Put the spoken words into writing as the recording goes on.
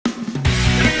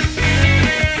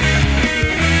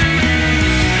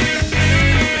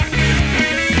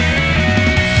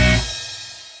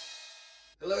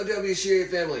WCA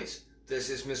families, this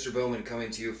is Mr. Bowman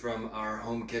coming to you from our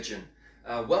home kitchen.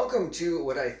 Welcome to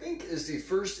what I think is the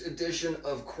first edition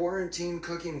of Quarantine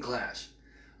Cooking Class.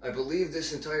 I believe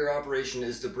this entire operation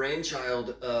is the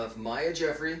brainchild of Maya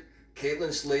Jeffrey,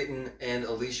 Caitlin Slayton, and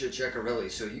Alicia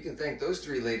Ceccarelli. So you can thank those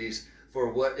three ladies for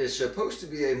what is supposed to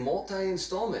be a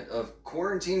multi-installment of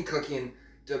Quarantine Cooking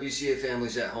WCA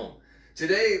families at home.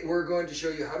 Today we're going to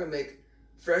show you how to make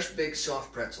fresh baked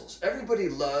soft pretzels. Everybody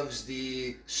loves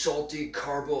the salty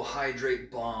carbohydrate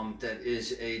bomb that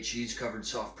is a cheese covered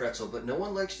soft pretzel, but no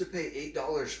one likes to pay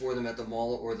 $8 for them at the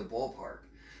mall or the ballpark.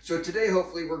 So today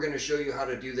hopefully we're going to show you how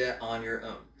to do that on your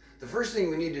own. The first thing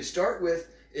we need to start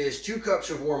with is 2 cups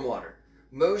of warm water.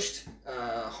 Most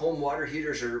home water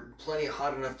heaters are plenty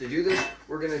hot enough to do this.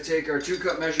 We're going to take our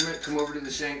 2-cup measurement, come over to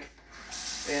the sink,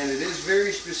 and it is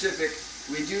very specific.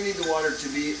 We do need the water to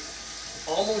be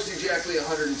almost exactly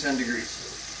 110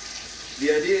 degrees.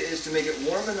 The idea is to make it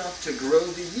warm enough to grow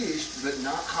the yeast, but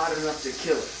not hot enough to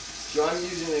kill it. So I'm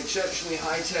using an exceptionally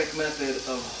high-tech method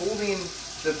of holding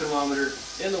the thermometer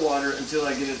in the water until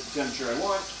I get it the temperature I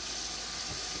want.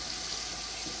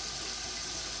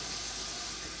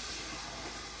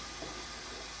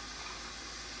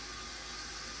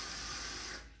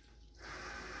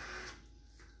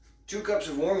 Two cups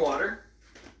of warm water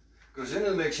goes into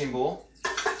the mixing bowl.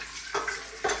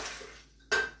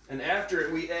 And after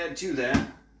it, we add to that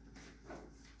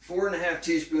 4½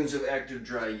 teaspoons of active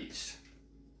dry yeast.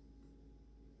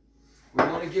 We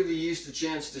want to give the yeast a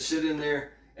chance to sit in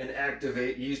there and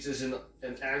activate. Yeast is an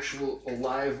actual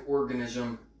alive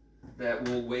organism that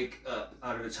will wake up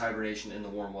out of its hibernation in the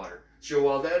warm water. So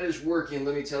while that is working,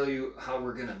 let me tell you how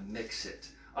we're going to mix it.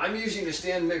 I'm using a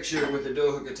stand mixer with a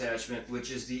dough hook attachment,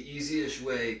 which is the easiest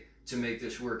way to make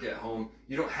this work at home.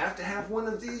 You don't have to have one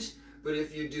of these, but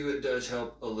if you do, it does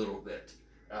help a little bit.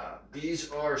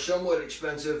 These are somewhat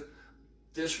expensive.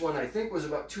 This one I think was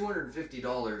about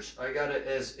 $250. I got it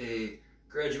as a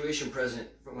graduation present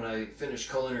from when I finished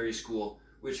culinary school,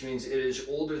 which means it is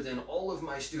older than all of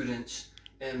my students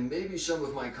and maybe some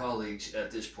of my colleagues at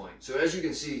this point. So as you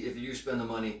can see, if you spend the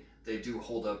money, they do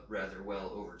hold up rather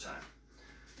well over time.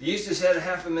 The yeast has had a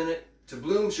half a minute to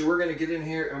bloom, so we're going to get in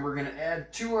here and we're going to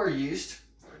add to our yeast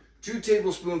 2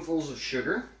 tablespoonfuls of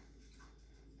sugar,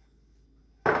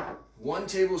 1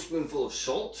 tablespoonful of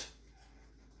salt,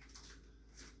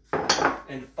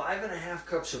 and 5½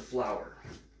 cups of flour.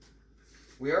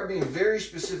 We are being very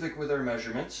specific with our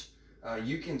measurements.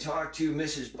 You can talk to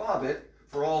Mrs. Bobbitt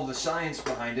for all the science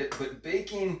behind it, but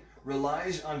baking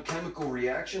relies on chemical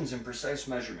reactions and precise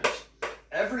measurements.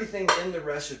 Everything in the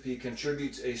recipe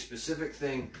contributes a specific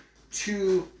thing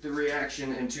to the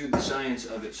reaction and to the science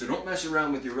of it. So don't mess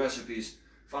around with your recipes.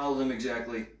 Follow them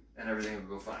exactly and everything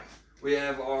will go fine. We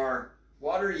have our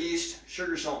water, yeast,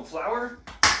 sugar, salt, and flour,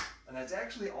 and that's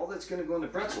actually all that's going to go into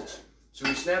pretzels. So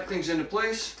we snap things into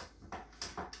place,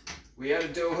 we add a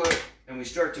dough hook, and we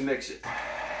start to mix it.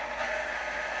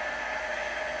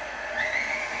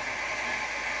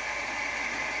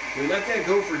 We let that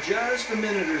go for just a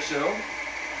minute or so,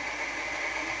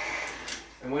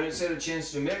 and when it's had a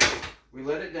chance to mix, we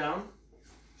let it down,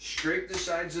 scrape the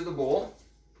sides of the bowl,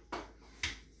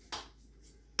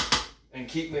 and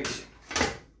keep mixing.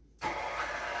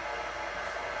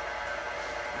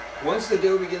 Once the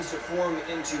dough begins to form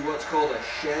into what's called a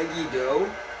shaggy dough,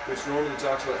 which normally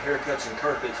talks about haircuts and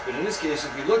carpets, but in this case,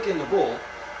 if you look in the bowl,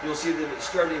 you'll see that it's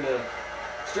starting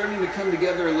to come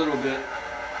together a little bit.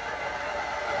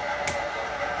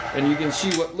 And you can see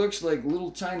what looks like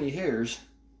little tiny hairs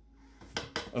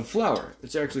of flour.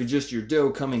 It's actually just your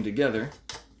dough coming together.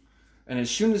 And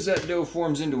as soon as that dough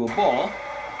forms into a ball,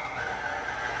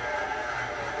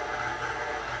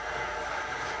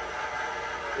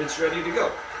 it's ready to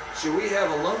go. So we have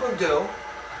a lump of dough.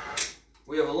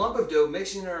 We have a lump of dough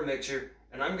mixing in our mixer,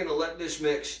 and I'm going to let this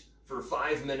mix for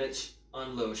 5 minutes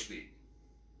on low speed.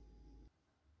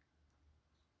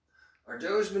 Our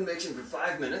dough has been mixing for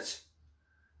 5 minutes.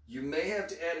 You may have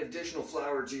to add additional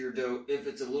flour to your dough if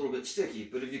it's a little bit sticky,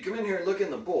 but if you come in here and look in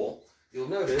the bowl, you'll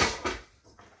notice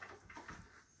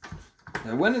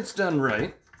that when it's done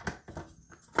right,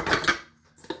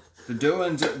 the dough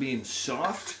ends up being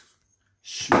soft,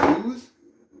 smooth,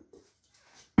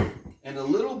 and a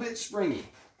little bit springy.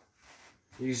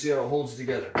 You can see how it holds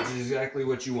together, which is exactly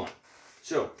what you want.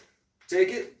 So,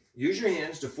 take it, use your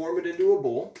hands to form it into a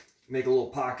bowl, make a little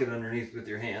pocket underneath with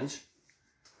your hands.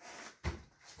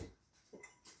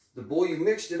 The bowl you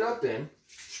mixed it up in,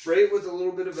 spray it with a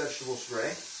little bit of vegetable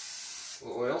spray,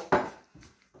 oil.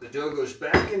 The dough goes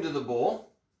back into the bowl,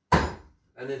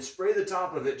 and then spray the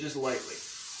top of it just lightly.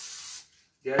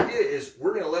 The idea is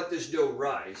we're going to let this dough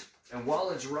rise, and while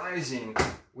it's rising,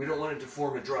 we don't want it to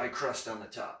form a dry crust on the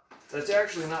top. That's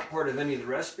actually not part of any of the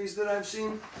recipes that I've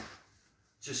seen.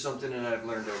 It's just something that I've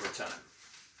learned over time.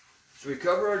 So we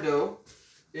cover our dough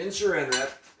in saran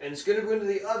wrap, and it's going to go into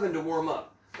the oven to warm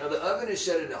up. Now the oven is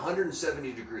set at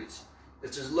 170 degrees.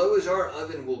 It's as low as our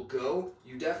oven will go.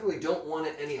 You definitely don't want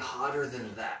it any hotter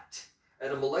than that.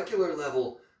 At a molecular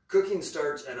level, cooking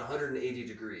starts at 180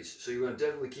 degrees, so you want to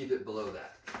definitely keep it below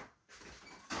that.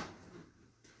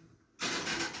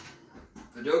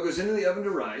 The dough goes into the oven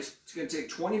to rise. It's going to take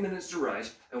 20 minutes to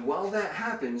rise, and while that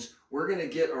happens, we're going to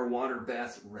get our water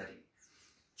bath ready.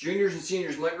 Juniors and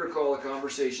seniors might recall a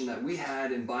conversation that we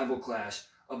had in Bible class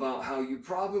about how you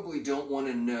probably don't want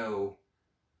to know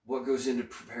what goes into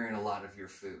preparing a lot of your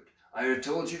food. I had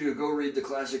told you to go read the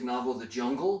classic novel The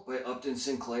Jungle by Upton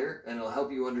Sinclair, and it'll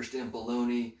help you understand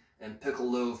bologna and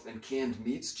pickle loaf and canned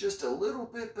meats just a little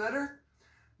bit better.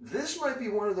 This might be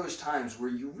one of those times where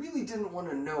you really didn't want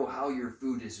to know how your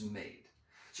food is made.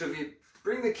 So if you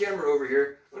bring the camera over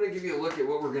here, I'm going to give you a look at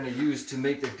what we're going to use to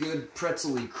make the good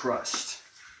pretzel-y crust.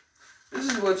 This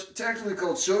is what's technically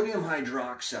called sodium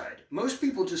hydroxide. Most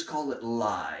people just call it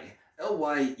lye,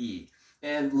 L-Y-E.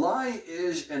 And lye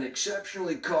is an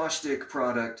exceptionally caustic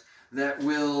product that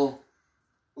will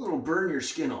burn your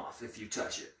skin off if you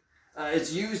touch it.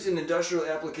 It's used in industrial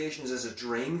applications as a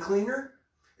drain cleaner.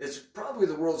 It's probably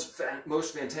the world's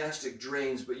most fantastic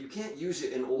drains, but you can't use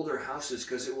it in older houses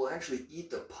because it will actually eat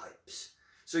the pipes.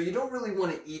 So you don't really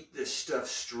want to eat this stuff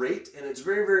straight, and it's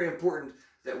very, very important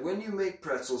that when you make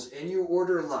pretzels and you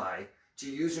order lye to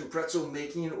use in pretzel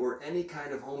making or any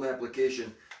kind of home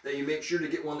application, that you make sure to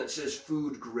get one that says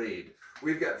food grade.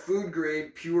 We've got food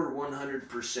grade, pure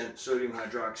 100% sodium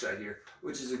hydroxide here,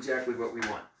 which is exactly what we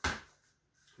want.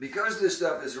 Because this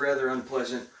stuff is rather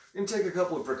unpleasant, you can take a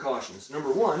couple of precautions.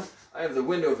 Number one, I have the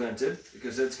window vented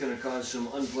because that's going to cause some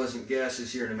unpleasant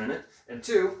gases here in a minute. And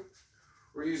two,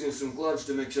 we're using some gloves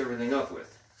to mix everything up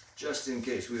with, just in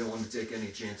case we don't want to take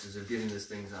any chances of getting this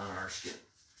thing on our skin.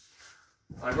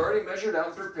 I've already measured out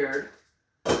and prepared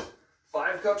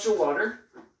 5 cups of water,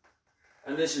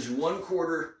 and this is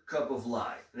 1/4 cup of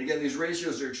lye. And again, these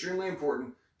ratios are extremely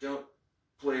important. Don't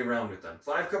play around with them.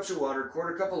 5 cups of water,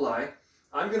 1/4 cup of lye.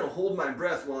 I'm going to hold my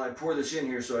breath while I pour this in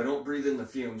here so I don't breathe in the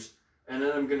fumes, and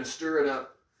then I'm going to stir it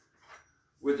up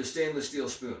with a stainless steel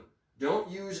spoon. Don't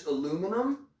use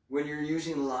aluminum when you're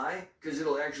using lye because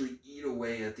it'll actually eat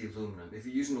away at the aluminum. If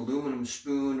you use an aluminum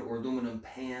spoon or aluminum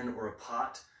pan or a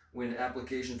pot, when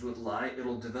applications with lye,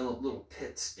 it'll develop little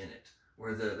pits in it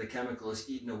where the chemical is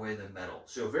eating away the metal.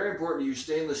 So very important to use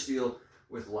stainless steel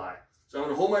with lye. So I'm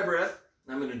going to hold my breath.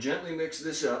 I'm going to gently mix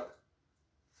this up.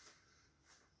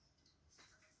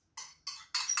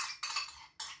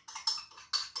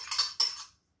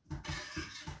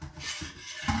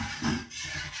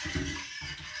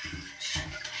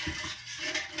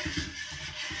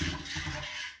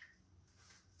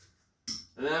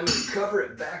 And then I'm going to cover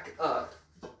it back up.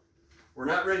 We're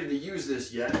not ready to use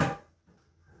this yet,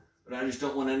 but I just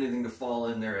don't want anything to fall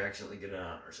in there and accidentally get it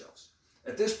on ourselves.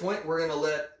 At this point, we're going to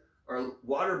let our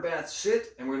water bath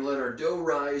sit, and we're going to let our dough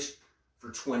rise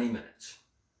for 20 minutes.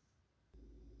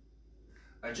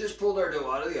 I just pulled our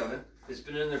dough out of the oven. It's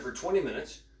been in there for 20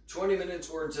 minutes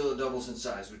or until it doubles in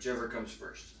size, whichever comes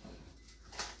first.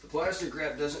 The plastic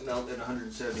wrap doesn't melt at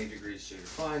 170 degrees, so you're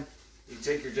fine. You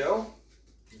take your dough,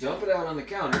 dump it out on the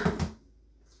counter,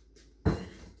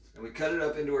 and we cut it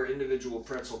up into our individual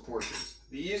pretzel portions.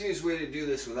 The easiest way to do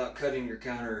this without cutting your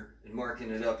counter and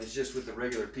marking it up is just with the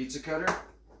regular pizza cutter.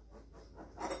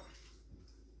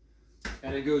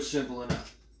 And it goes simple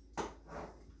enough.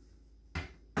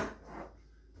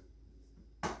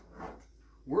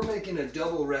 We're making a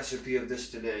double recipe of this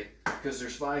today because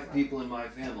there's 5 people in my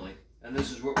family, and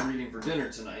this is what we're eating for dinner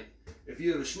tonight. If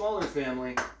you have a smaller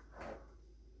family,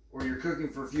 or you're cooking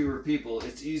for fewer people,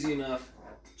 it's easy enough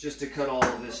just to cut all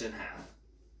of this in half.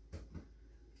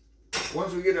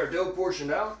 Once we get our dough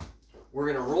portioned out, we're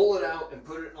going to roll it out and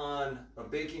put it on a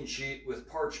baking sheet with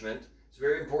parchment. It's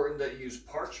very important that you use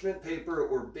parchment paper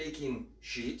or baking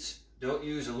sheets. Don't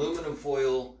use aluminum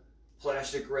foil,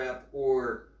 plastic wrap,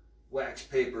 or wax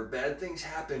paper. Bad things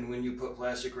happen when you put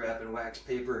plastic wrap and wax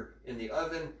paper in the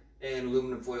oven, and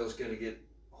aluminum foil is going to get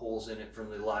holes in it from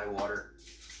the lye water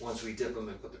once we dip them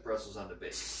and put the pretzels on the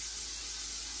bake.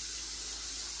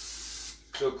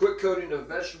 So a quick coating of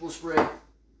vegetable spray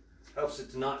helps it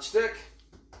to not stick.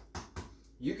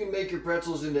 You can make your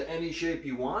pretzels into any shape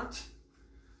you want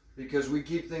because we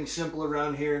keep things simple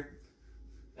around here,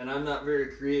 and I'm not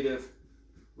very creative.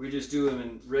 We just do them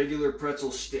in regular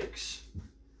pretzel sticks.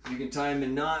 You can tie them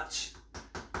in knots.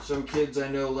 Some kids I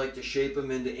know like to shape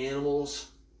them into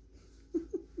animals.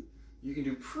 You can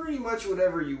do pretty much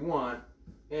whatever you want,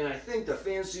 and I think the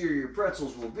fancier your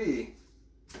pretzels will be,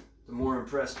 the more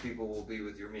impressed people will be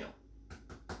with your meal.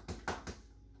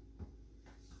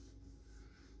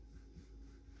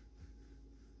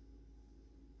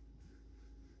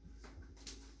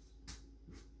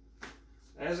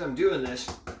 As I'm doing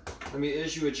this, let me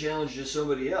issue a challenge to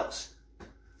somebody else.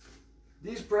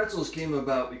 These pretzels came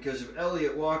about because of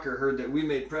Elliot Walker heard that we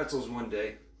made pretzels one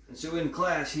day, and so in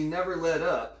class he never let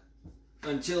up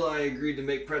until I agreed to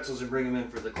make pretzels and bring them in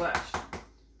for the class.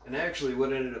 And actually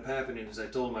what ended up happening is I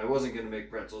told him I wasn't going to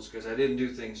make pretzels because I didn't do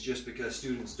things just because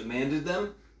students demanded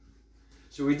them.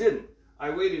 So we didn't. I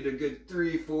waited a good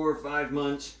 3, 4, 5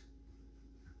 months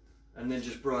and then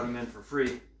just brought them in for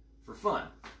free for fun,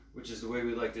 which is the way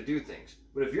we like to do things.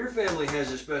 But if your family has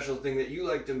a special thing that you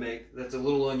like to make that's a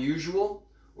little unusual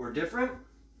or different,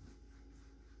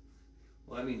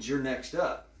 well, that means you're next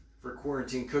up for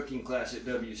quarantine cooking class at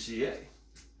WCA.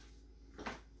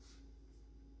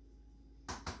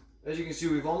 As you can see,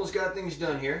 we've almost got things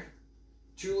done here.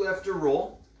 2 left to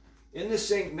roll. In the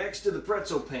sink next to the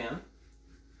pretzel pan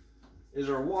is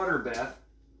our water bath,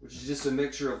 which is just a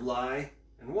mixture of lye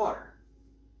and water.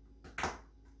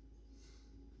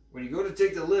 When you go to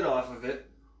take the lid off of it,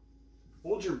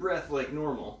 hold your breath like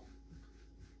normal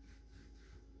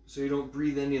so you don't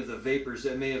breathe any of the vapors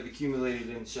that may have accumulated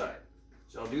inside.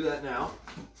 So I'll do that now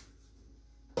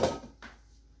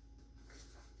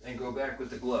and go back with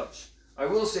the gloves. I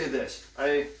will say this,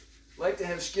 I like to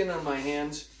have skin on my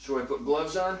hands, so I put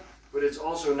gloves on, but it's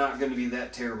also not going to be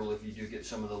that terrible if you do get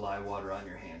some of the lye water on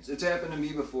your hands. It's happened to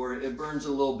me before. It burns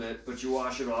a little bit, but you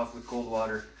wash it off with cold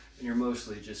water and you're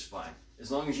mostly just fine.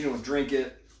 As long as you don't drink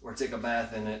it or take a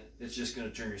bath in it, it's just going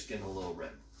to turn your skin a little red.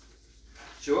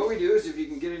 So what we do is, if you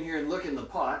can get in here and look in the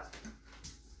pot,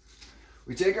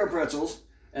 we take our pretzels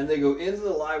and they go into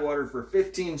the lye water for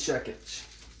 15 seconds.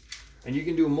 And you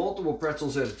can do multiple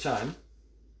pretzels at a time.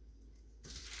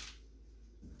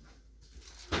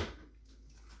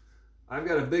 I've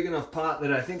got a big enough pot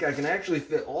that I think I can actually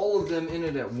fit all of them in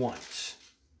it at once.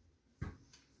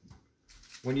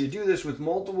 When you do this with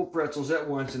multiple pretzels at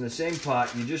once in the same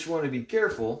pot, you just want to be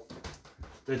careful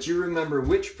that you remember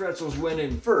which pretzels went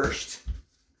in first,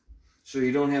 so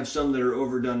you don't have some that are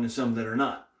overdone and some that are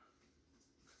not.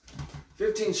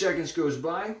 15 seconds goes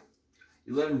by,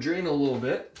 you let them drain a little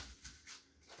bit,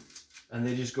 and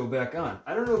they just go back on.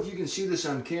 I don't know if you can see this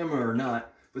on camera or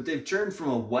not, but they've turned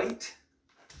from a white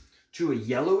to a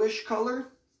yellowish color.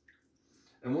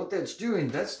 And what that's doing,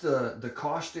 that's the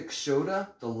caustic soda,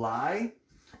 the lye,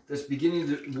 that's beginning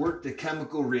to work the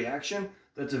chemical reaction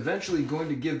that's eventually going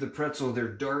to give the pretzel their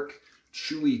dark,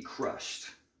 chewy crust.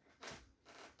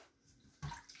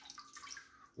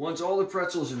 Once all the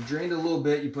pretzels have drained a little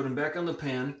bit, you put them back on the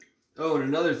pan. Oh, and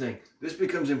another thing, this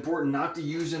becomes important not to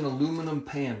use an aluminum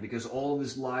pan because all of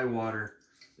this lye water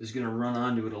is going to run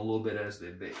onto it a little bit as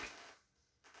they bake.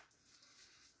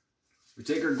 We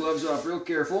take our gloves off real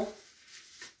careful,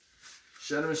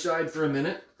 set them aside for a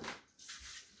minute.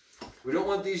 We don't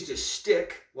want these to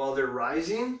stick while they're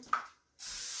rising.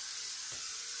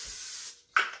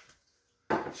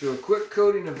 So a quick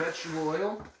coating of vegetable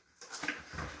oil.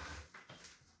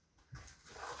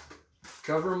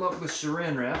 Cover them up with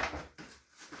saran wrap.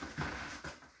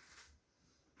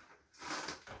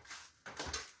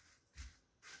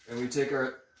 And we take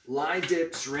our lye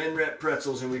dipped saran wrap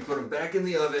pretzels and we put them back in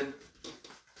the oven.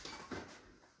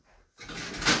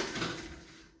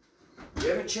 We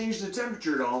haven't changed the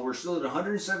temperature at all. We're still at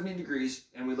 170 degrees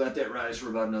and we let that rise for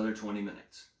about another 20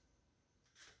 minutes.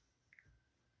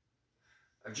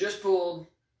 I've just pulled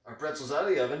our pretzels out of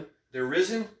the oven. They're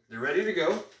risen, they're ready to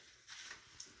go.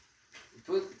 We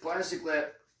put the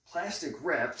plastic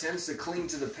wrap tends to cling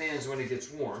to the pans when it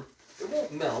gets warm. It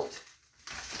won't melt.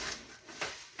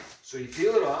 So you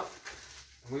peel it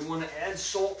off, and we want to add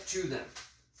salt to them.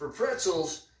 For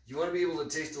pretzels, you want to be able to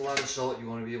taste a lot of salt. You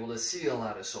want to be able to see a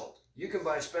lot of salt. You can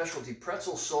buy specialty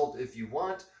pretzel salt if you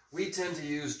want. We tend to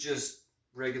use just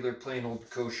regular plain old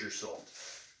kosher salt.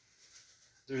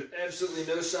 There's absolutely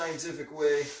no scientific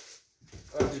way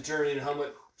of determining how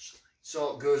much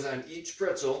salt goes on each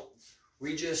pretzel.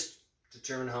 We just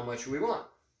determine how much we want.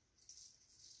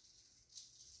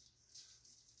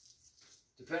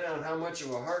 Depending on how much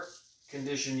of a heart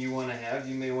condition you want to have,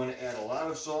 you may want to add a lot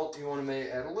of salt, you may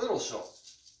add a little salt.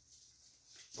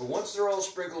 But once they're all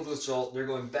sprinkled with salt, they're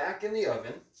going back in the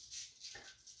oven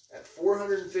at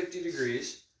 450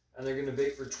 degrees, and they're going to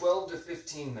bake for 12 to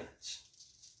 15 minutes.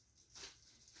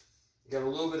 You got a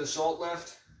little bit of salt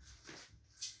left.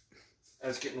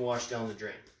 That's getting washed down the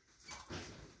drain.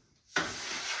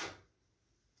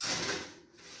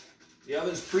 The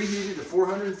oven's preheated to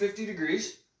 450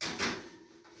 degrees.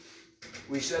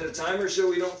 We set a timer so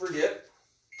we don't forget.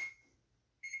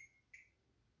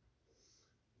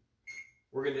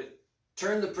 We're going to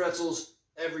turn the pretzels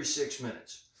every 6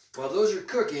 minutes. While those are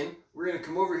cooking, we're going to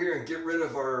come over here and get rid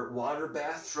of our water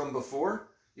bath from before.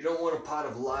 You don't want a pot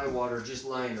of lye water just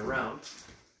lying around.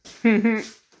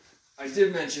 I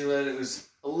did mention that it was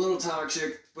a little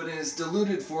toxic, but in its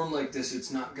diluted form like this,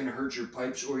 it's not going to hurt your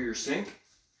pipes or your sink.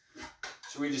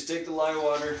 So we just take the lye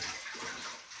water,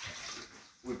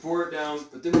 we pour it down,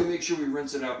 but then we make sure we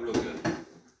rinse it out real good.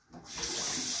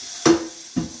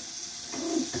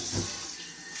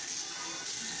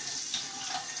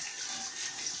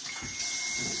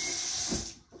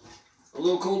 A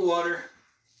little cold water,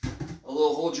 a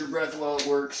little hold your breath while it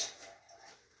works,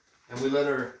 and we let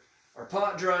our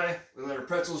pot dry, we let our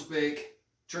pretzels bake,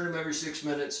 turn them every 6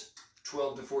 minutes,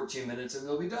 12 to 14 minutes, and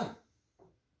they'll be done.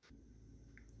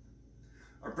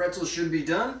 Our pretzels should be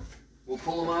done. We'll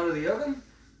pull them out of the oven,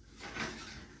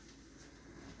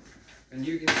 and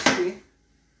you can see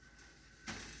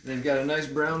they've got a nice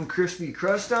brown crispy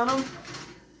crust on them.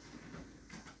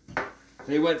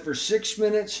 They went for 6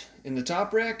 minutes in the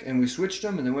top rack, and we switched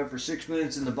them, and they went for 6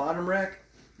 minutes in the bottom rack.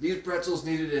 These pretzels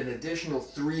needed an additional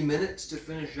 3 minutes to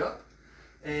finish up.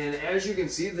 And as you can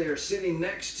see, they are sitting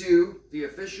next to the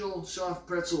official soft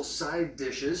pretzel side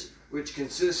dishes, which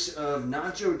consists of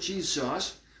nacho cheese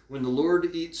sauce. When the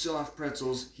Lord eats soft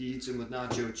pretzels, he eats them with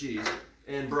nacho cheese,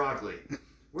 and broccoli.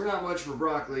 We're not much for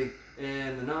broccoli,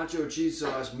 and the nacho cheese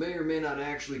sauce may or may not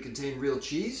actually contain real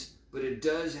cheese, but it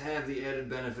does have the added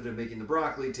benefit of making the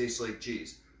broccoli taste like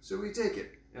cheese. So we take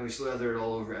it, and we slather it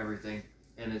all over everything,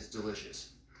 and it's delicious.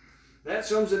 That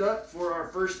sums it up for our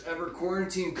first ever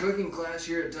quarantine cooking class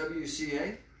here at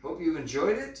WCA. Hope you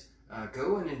enjoyed it.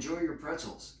 Go and enjoy your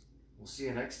pretzels. We'll see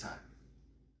you next time.